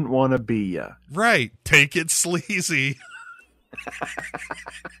 wouldn't want to be ya. Right, take it sleazy.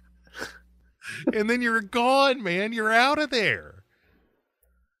 And then you're gone, man. You're out of there.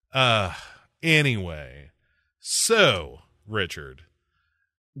 Anyway, so Richard,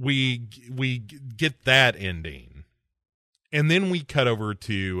 we get that ending, and then we cut over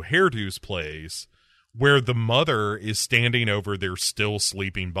to Hairdo's place, where the mother is standing over their still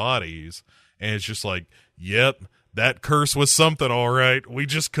sleeping bodies, and it's just like, yep, that curse was something, all right. We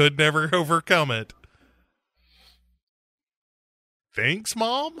just could never overcome it. Thanks,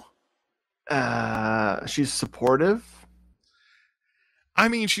 Mom? She's supportive. I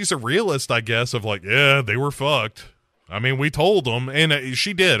mean, she's a realist, I guess, of like, yeah, they were fucked. I mean, we told them, and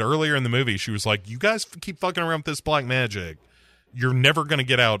she did earlier in the movie. She was like, you guys keep fucking around with this black magic. You're never going to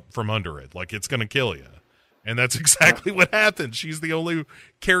get out from under it. Like, it's going to kill you. And that's exactly what happened. She's the only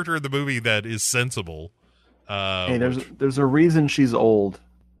character in the movie that is sensible. Hey, there's a reason she's old.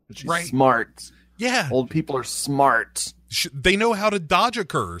 She's right. Smart. Yeah. Old people are smart. They know how to dodge a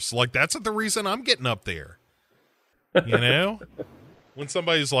curse. Like, that's the reason I'm getting up there. You know? When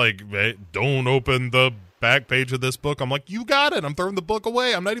somebody's like, hey, don't open the back page of this book, I'm like, you got it. I'm throwing the book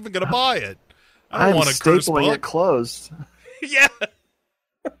away. I'm not even going to buy it. I don't want a curse book. Stapling it closed. Yeah.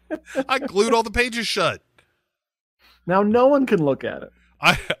 I glued all the pages shut. Now no one can look at it.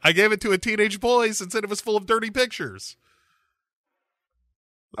 I gave it to a teenage boy and said it was full of dirty pictures.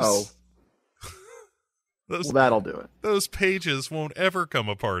 Well, that'll do it. Those pages won't ever come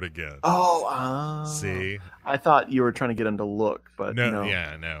apart again. See? I thought you were trying to get him to look, but no.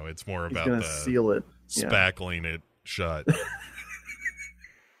 Yeah, no, it's more about the seal it, spackling it shut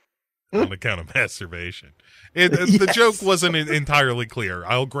on account of masturbation. The joke wasn't entirely clear.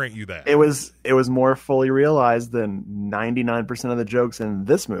 I'll grant you that. It was more fully realized than 99% of the jokes in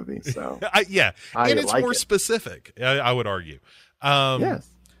this movie. So and it's more specific. I would argue. Yes.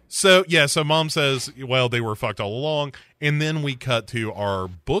 So Mom says, well, they were fucked all along. And then we cut to our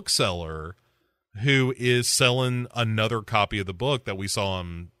bookseller, who is selling another copy of the book that we saw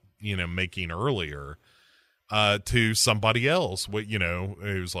him, making earlier, to somebody else.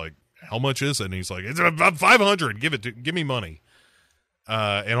 It was like, how much is it? And he's like, it's about $500. Give me money.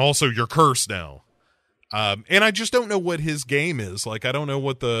 And also, you're cursed now. And I just don't know what his game is. Like, I don't know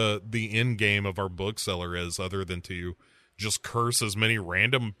what the end game of our bookseller is, other than to just curse as many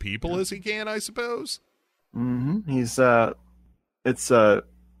random people as he can, I suppose. He's it's a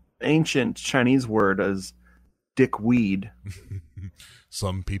ancient Chinese word as dickweed.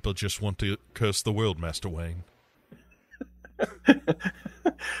 Some people just want to curse the world, Master Wayne.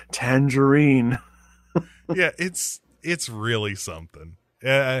 Tangerine. Yeah, it's really something.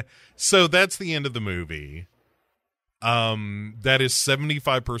 So that's the end of the movie. That is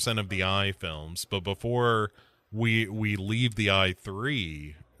 75% of the I films. But before we leave the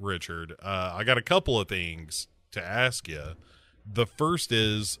I3, Richard, I got a couple of things to ask you. The first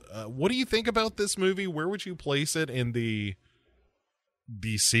is, what do you think about this movie? Where would you place it in the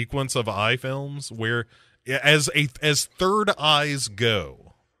sequence of I films? Where, as third eyes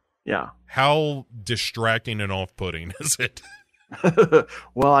go, yeah, how distracting and off-putting is it?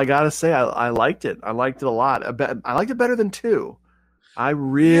 Well, I gotta say, I liked it. I liked it a lot. I liked it better than 2. I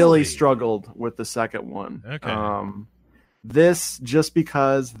really struggled with the second one. Okay. This, just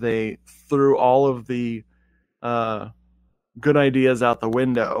because they threw all of the good ideas out the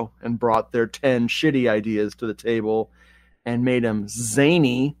window and brought their 10 shitty ideas to the table and made them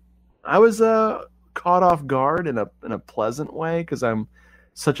zany. I was caught off guard in a pleasant way, because I'm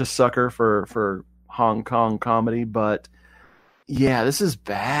such a sucker for Hong Kong comedy. But yeah, this is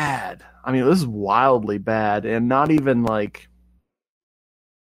bad. I mean, this is wildly bad, and not even like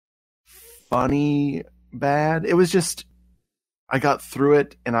funny bad. It was just, I got through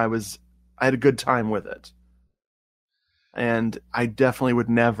it, and I had a good time with it. And I definitely would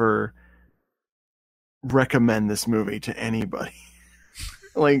never recommend this movie to anybody.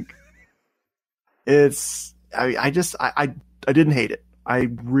 Like, I didn't hate it. I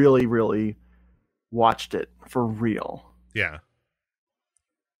really, really watched it for real. Yeah.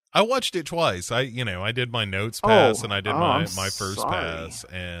 I watched it twice. I did my notes pass, and I did my first pass.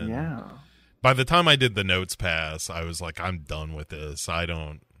 And yeah, by the time I did the notes pass, I was like, I'm done with this. I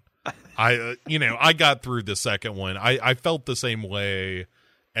got through the second one. I felt the same way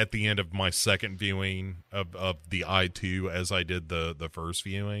at the end of my second viewing of the I2 as I did the first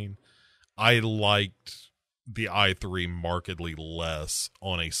viewing. I liked the I3 markedly less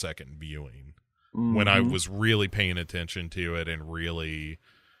on a second viewing, when I was really paying attention to it and really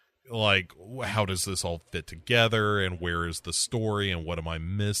like, how does this all fit together, and where is the story, and what am I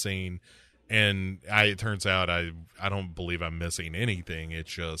missing? And it turns out I don't believe I'm missing anything.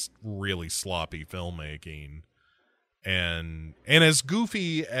 It's just really sloppy filmmaking. And as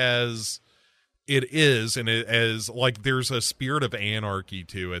goofy as it is, and as like there's a spirit of anarchy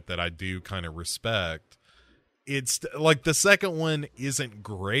to it that I do kind of respect. It's like the second one isn't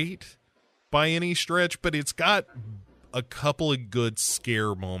great by any stretch, but it's got a couple of good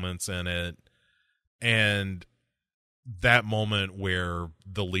scare moments in it. And that moment where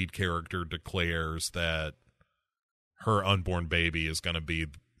the lead character declares that her unborn baby is going to be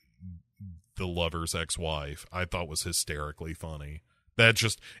the lover's ex-wife, I thought was hysterically funny.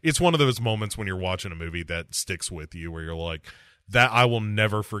 It's one of those moments when you're watching a movie that sticks with you, where you're like, that I will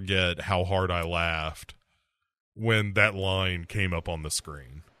never forget how hard I laughed when that line came up on the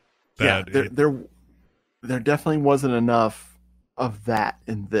screen. There definitely wasn't enough of that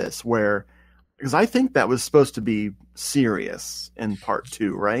in this, because I think that was supposed to be serious in part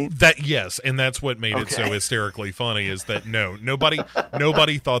 2, right? Yes, and that's what made it so hysterically funny, is that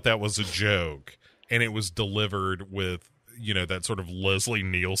nobody thought that was a joke, and it was delivered with, that sort of Leslie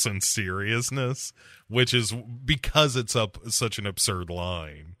Nielsen seriousness, which is because it's such an absurd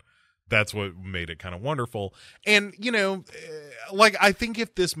line. That's what made it kind of wonderful. And, like, I think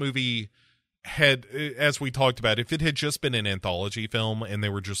if this movie had, as we talked about, if it had just been an anthology film and they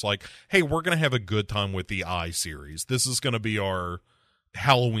were just like, hey, we're going to have a good time with the I series. This is going to be our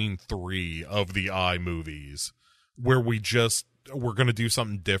Halloween 3 of the I movies, where we're going to do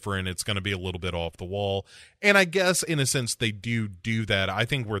something different. It's going to be a little bit off the wall. And I guess in a sense they do that. I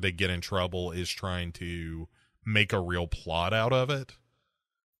think where they get in trouble is trying to make a real plot out of it,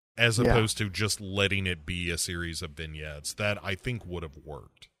 as opposed to just letting it be a series of vignettes. That I think would have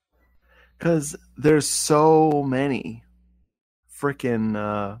worked. Because there's so many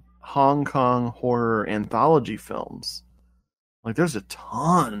freaking Hong Kong horror anthology films. Like, there's a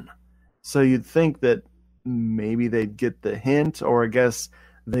ton. So you'd think that maybe they'd get the hint, or I guess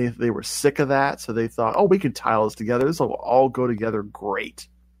they were sick of that, so they thought, oh, we could tie this together. This will all go together great.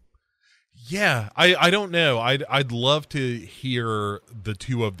 Yeah, I don't know. I'd love to hear the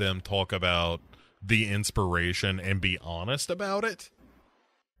two of them talk about the inspiration and be honest about it.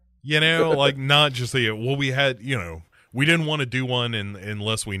 Like, not just we had, We didn't want to do one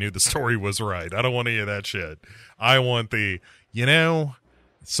unless we knew the story was right. I don't want any of that shit. I want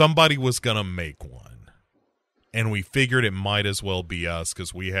somebody was going to make one. And we figured it might as well be us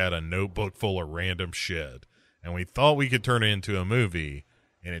because we had a notebook full of random shit. And we thought we could turn it into a movie,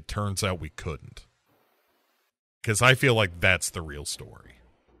 and it turns out we couldn't. Because I feel like that's the real story.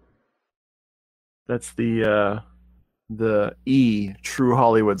 That's the true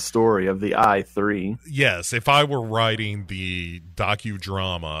Hollywood story of the I-3. Yes, if I were writing the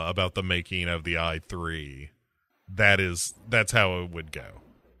docudrama about the making of the I-3, that's how it would go.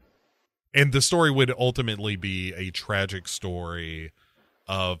 And the story would ultimately be a tragic story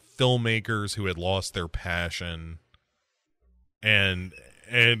of filmmakers who had lost their passion and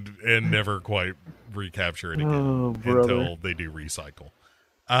never quite recapture it again until they do recycle.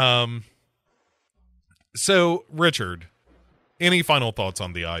 So, Richard, any final thoughts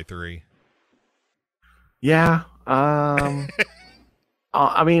on the I-3? Yeah. I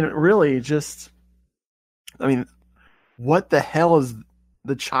mean, really, what the hell is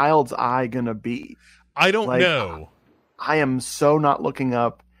the child's eye gonna be? I don't know. I am so not looking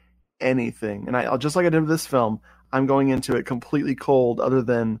up anything. And I'll just like I did with this film, I'm going into it completely cold other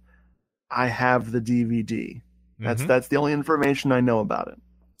than I have the DVD. That's the only information I know about it.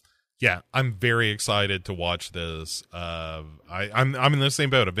 Yeah, I'm very excited to watch this. I'm in the same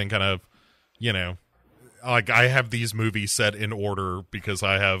boat. I've been kind of, like I have these movies set in order because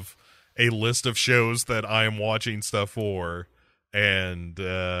I have a list of shows that I am watching stuff for, and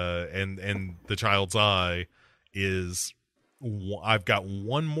The Child's Eye is. I've got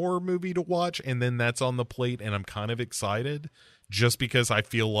one more movie to watch, and then that's on the plate, and I'm kind of excited just because I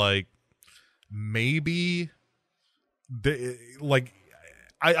feel like maybe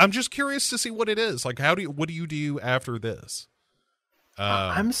I'm just curious to see what it is. Like, what do you do after this?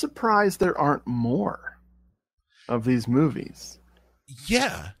 I'm surprised there aren't more of these movies.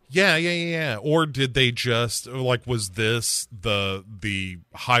 Yeah. Or did they just was this the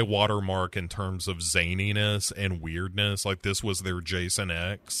high watermark in terms of zaniness and weirdness? Like this was their Jason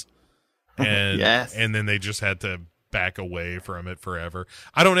X, and yes. And then they just had to back away from it forever.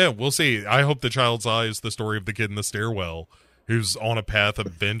 I don't know. We'll see. I hope The Child's Eye is the story of the kid in the stairwell who's on a path of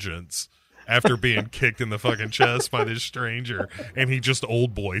vengeance after being kicked in the fucking chest by this stranger, and he just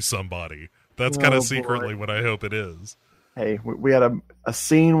old boy somebody. That's kind of secretly what I hope it is. Hey, we had a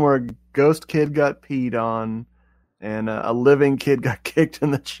scene where a ghost kid got peed on, and a living kid got kicked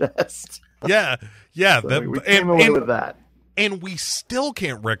in the chest. Yeah. So we came away with that. And we still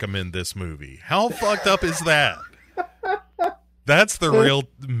can't recommend this movie. How fucked up is that? That's the real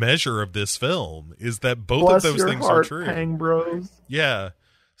measure of this film, is that both of those things are true. Pang bros. Yeah.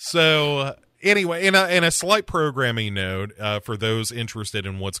 So anyway, in a slight programming note, for those interested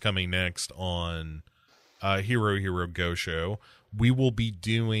in what's coming next on Hero Go Show, we will be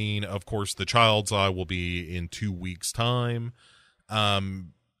doing, of course, The Child's Eye will be in 2 weeks' time.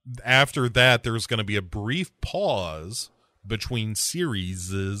 After that, there's going to be a brief pause between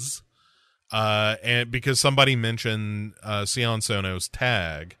series, and because somebody mentioned Sion Sono's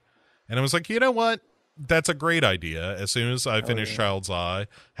Tag, and I was like, you know what? That's a great idea. As soon as I finish Child's Eye,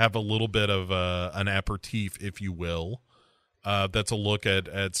 have a little bit of an aperitif, if you will. That's a look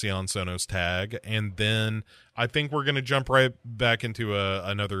at Sion Sono's Tag, and then I think we're going to jump right back into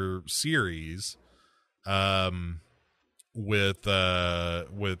another series, with a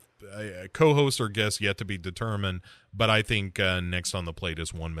co-host or guest yet to be determined. But I think next on the plate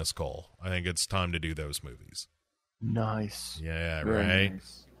is One Missed Call. I think it's time to do those movies. Nice. Yeah, very right.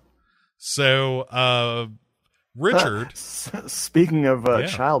 Nice. So, Richard. Speaking of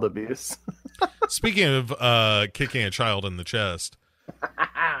child abuse. Speaking of kicking a child in the chest,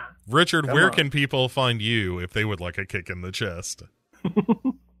 Richard, where can people find you if they would like a kick in the chest?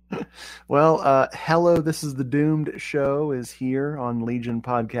 Well, Hello, This is the Doomed Show is here on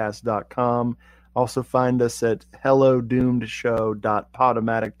legionpodcast.com. Also find us at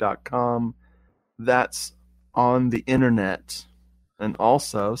hellodoomedshow.podomatic.com. That's on the internet. And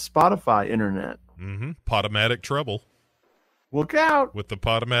also Spotify internet. Mm-hmm. Podomatic trouble. Look out! With the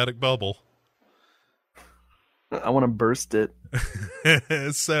Podomatic bubble. I want to burst it.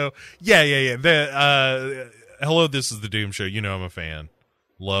 So, yeah. Hello, This is the Doom Show. You know I'm a fan.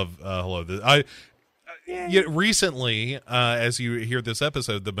 Love Hello. Recently, as you hear this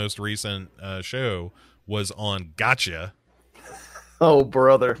episode, the most recent show was on Gotcha. Oh,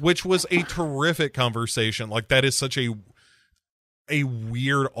 brother. Which was a terrific conversation. Like, that is such a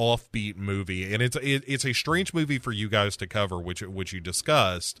weird offbeat movie, and it's a strange movie for you guys to cover, which you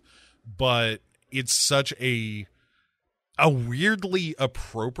discussed, but it's such a weirdly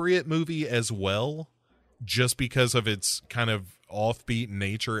appropriate movie as well. just because of its kind of offbeat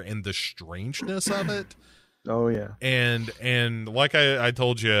nature and the strangeness of it. Oh yeah. And like I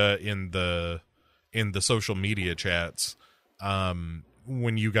told you in the social media chats,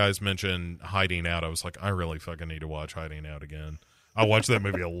 when you guys mentioned Hiding Out, I was like, I really fucking need to watch Hiding Out again. I watched that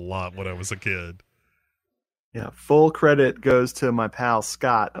movie a lot when I was a kid. Yeah, full credit goes to my pal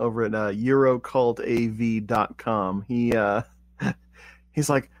Scott over at EurocultAV.com. He's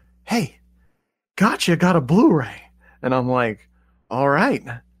like, hey, Gotcha got a Blu-ray. And I'm like, all right,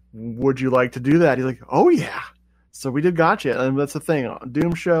 would you like to do that? He's like, oh yeah. So we did Gotcha. And that's the thing. On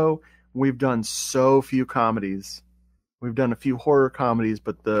Doom Show, we've done so few comedies. We've done a few horror comedies,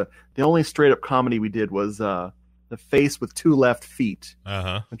 but the only straight up comedy we did was The Face with Two Left Feet,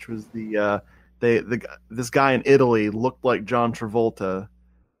 which was this guy in Italy looked like John Travolta,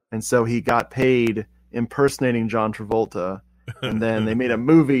 and so he got paid impersonating John Travolta, and then they made a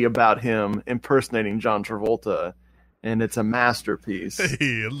movie about him impersonating John Travolta, and it's a masterpiece.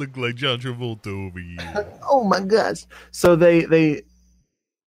 Hey, it looked like John Travolta over here. Oh my gosh! So they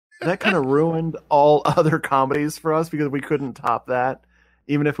that kind of ruined all other comedies for us because we couldn't top that,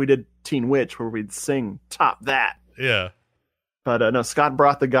 even if we did Teen Witch where we'd sing top that. Yeah. But no, Scott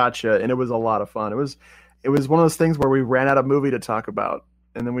brought the Gotcha, and it was a lot of fun. It was one of those things where we ran out of movie to talk about,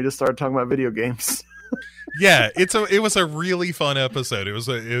 and then we just started talking about video games. Yeah, it was a really fun episode. It was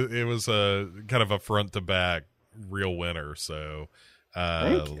a kind of a front to back real winner. So,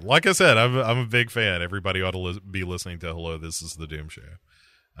 like I said, I'm a big fan. Everybody ought to be listening to Hello, This is the Doom Show,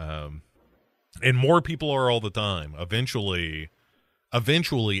 and more people are all the time. Eventually,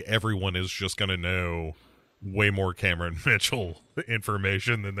 everyone is just going to know way more Cameron Mitchell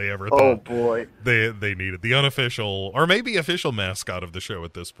information than they ever thought. Oh boy, they needed. The unofficial or maybe official mascot of the show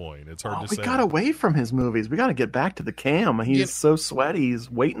at this point. It's hard to say. We got away from his movies. We got to get back to the Cam. He's so sweaty. He's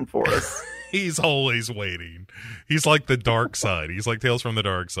waiting for us. He's always waiting. He's like the dark side. He's like Tales from the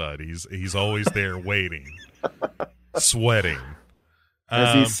Dark Side. He's always there waiting, sweating.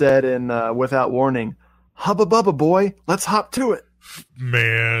 As he said in Without Warning, "Hubba bubba, boy, let's hop to it."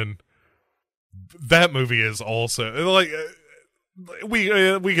 Man. That movie is also like we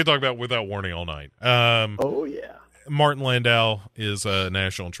could talk about Without Warning all night. Oh yeah, Martin Landau is a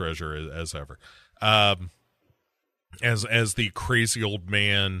national treasure as ever. As the crazy old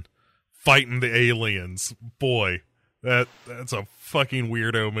man fighting the aliens, boy, that's a fucking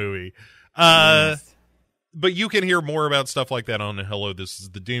weirdo movie. Yes. But you can hear more about stuff like that on Hello, This is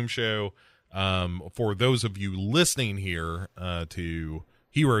the Doom Show. For those of you listening here to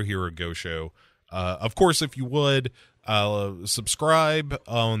Hero Go Show. Of course, if you would subscribe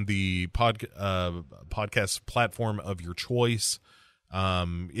on the podcast platform of your choice,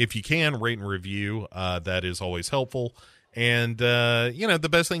 if you can, rate and review. That is always helpful. And the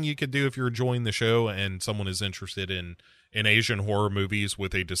best thing you could do if you're enjoying the show and someone is interested in Asian horror movies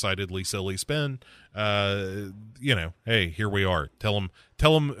with a decidedly silly spin, hey, here we are. Tell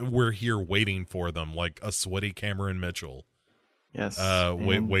them we're here waiting for them, like a sweaty Cameron Mitchell. Yes.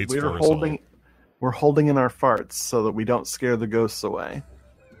 Waits for us all. We're holding in our farts so that we don't scare the ghosts away.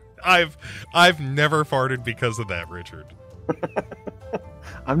 I've never farted because of that, Richard.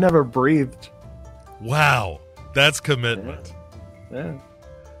 I've never breathed. Wow, that's commitment. Yeah.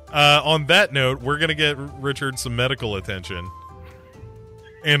 On that note, we're gonna get Richard some medical attention,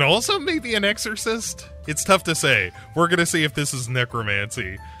 and also maybe an exorcist. It's tough to say. We're gonna see if this is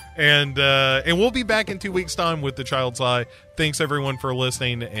necromancy. And we'll be back in 2 weeks' time with The Child's Eye. Thanks everyone for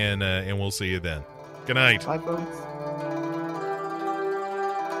listening, and we'll see you then. Good night. Bye, folks.